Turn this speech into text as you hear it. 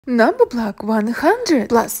Numberblock 100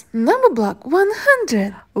 plus Numberblock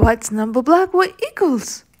 100. What's Numberblock what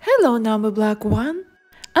equals? Hello Numberblock 1.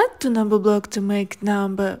 Add to Numberblock to make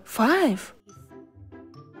number 5.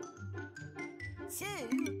 2,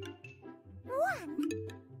 1,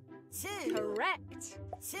 2. Correct.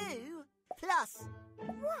 2 plus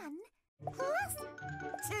 1 plus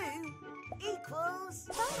 2 equals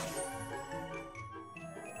 5.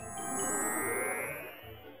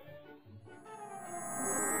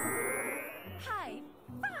 High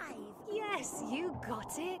five. Yes, you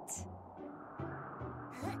got it.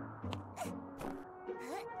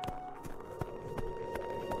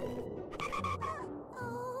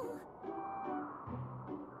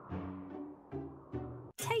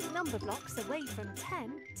 Take number blocks away from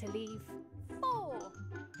 10 to leave 4.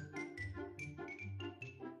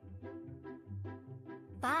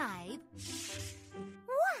 5, 1.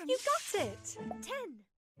 You got it.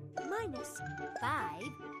 10 Minus 5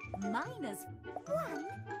 minus 1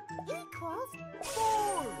 equals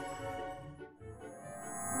 4.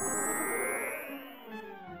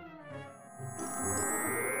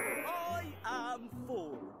 I am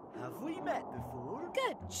 4. Have we met before?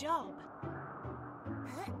 Good job.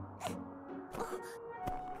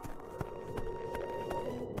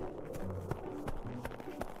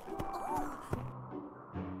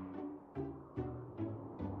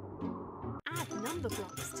 Add number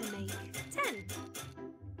blocks to make 10.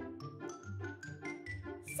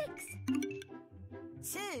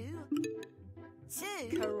 6, 2,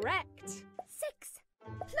 2. Correct. 6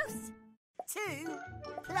 plus 2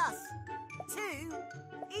 plus 2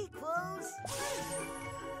 equals 3.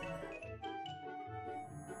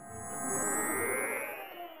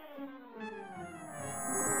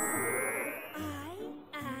 I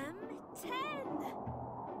am 10.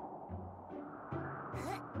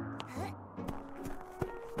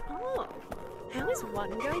 Oh, how is one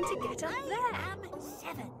going to get up I there? am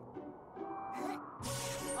 7.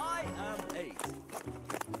 I am 8.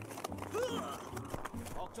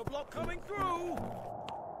 Octoblock coming through.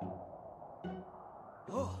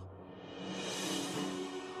 Oh,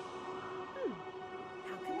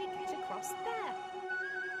 How can we get across there?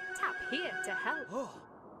 Tap here to help. oh.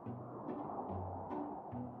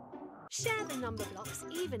 Share the number blocks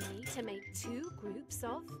evenly to make 2 groups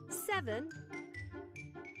of 7.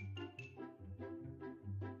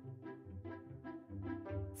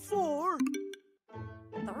 4.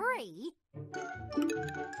 3,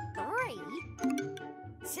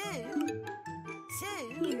 2,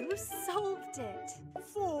 2. You solved it.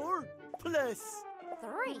 4 plus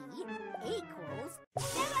 3 equals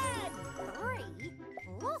 7. 3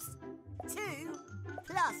 plus 2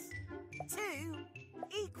 plus 2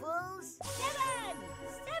 equals 7.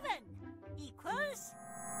 7 equals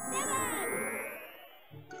 7.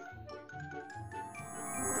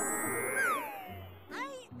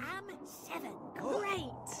 I am 7.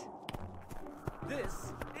 Great.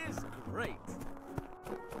 This is great.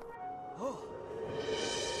 Oh.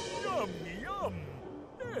 Yum, yum.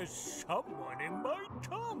 There's someone in my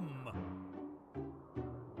tum.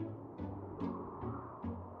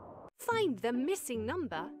 Find the missing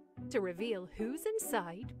number to reveal who's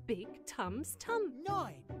inside Big Tum's tum.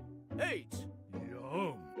 9, 8.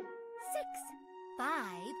 Yum. 6, 5,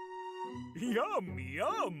 Yum,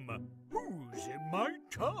 yum. Who's in my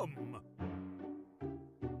tum?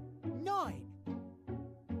 9,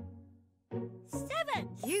 7.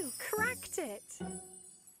 You cracked it.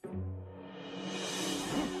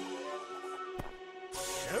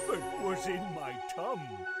 7 was in my tum.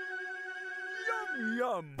 Yum,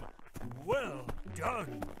 yum. Well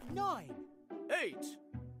done. 9, 8.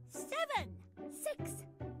 7, 6,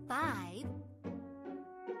 5.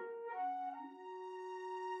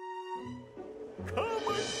 Come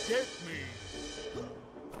and get me.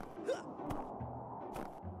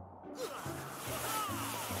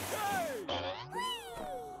 Hey!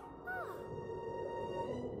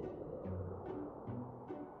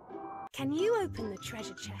 Can you open the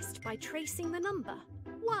treasure chest by tracing the number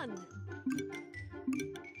 1?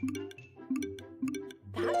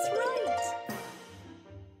 That's right.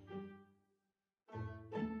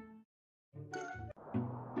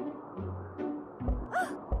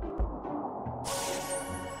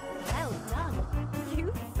 Well done.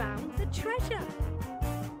 You found the treasure.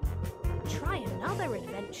 Try another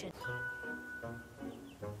adventure.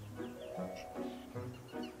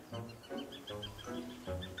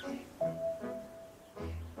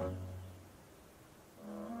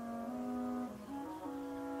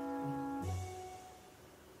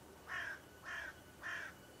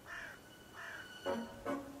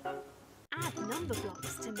 Add number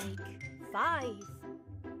blocks to make 5.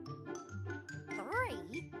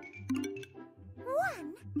 3,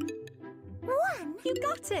 You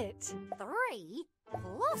got it! 3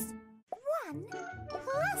 plus 1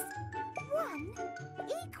 plus 1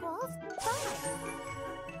 equals 5.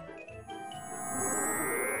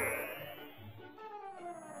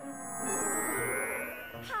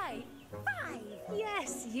 High 5.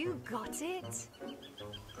 Yes, you got it!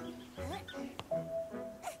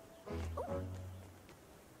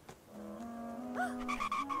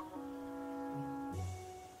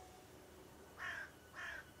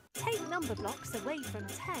 Take number blocks away from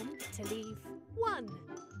 10 to leave 1.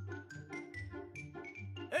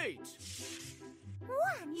 8.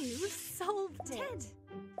 1 You solved it!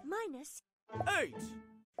 minus 8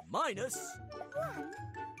 minus 1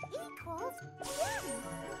 equals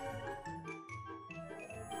 1.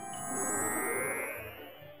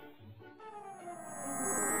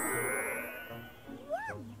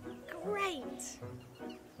 Great!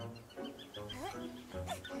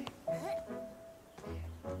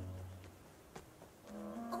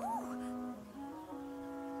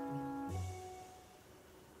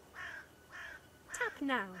 Tap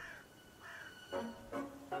now.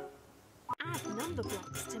 Add number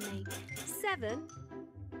blocks to make 7.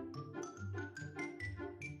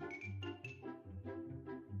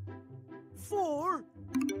 4,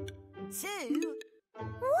 2,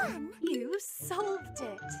 1 You solved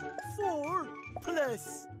it! 4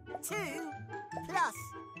 plus 2 plus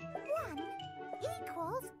 1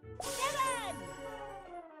 equals 7.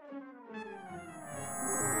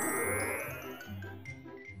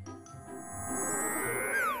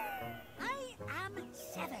 I am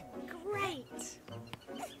 7. Great!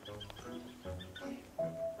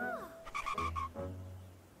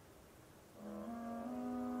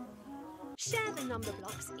 Share the number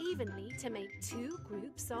blocks evenly to make 2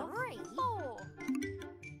 groups of 3. 4.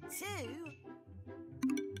 2,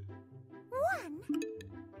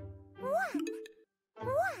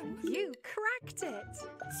 1 You cracked it!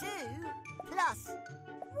 2 plus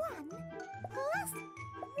 1 plus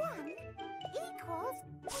 1 equals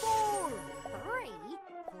 4, 3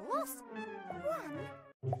 plus 1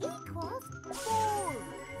 equals 4,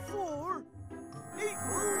 4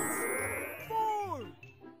 equals 4.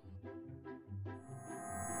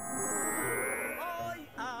 I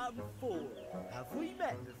am 4. Have we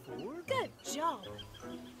met before? Good job!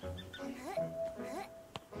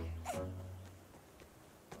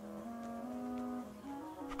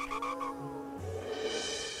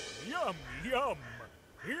 Yum, yum.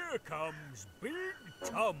 Here comes Big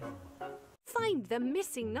Tum. Find the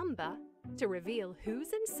missing number to reveal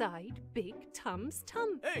who's inside Big Tum's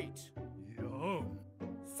tum. 8. Yum.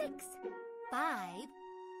 6. 5.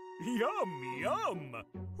 Yum, yum.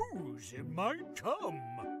 Who's in my tum?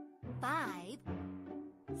 5.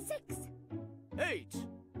 6. 8.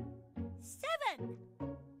 7.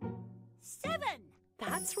 7.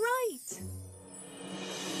 That's right!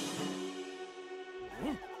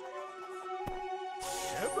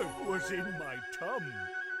 7 was in my tum.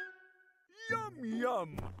 Yum,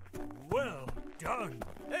 yum. Well done.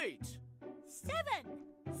 8. 7.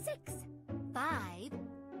 6. 5.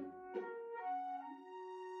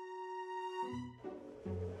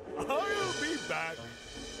 I'll be back.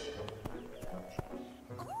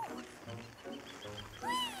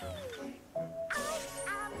 I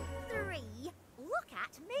am 3. Look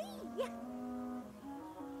at me.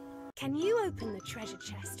 Can you open the treasure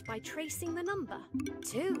chest by tracing the number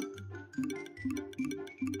 2?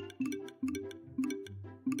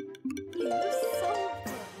 You solved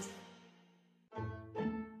it!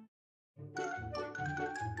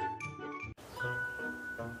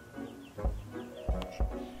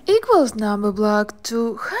 Equals number block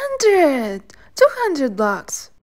 200. 200 blocks.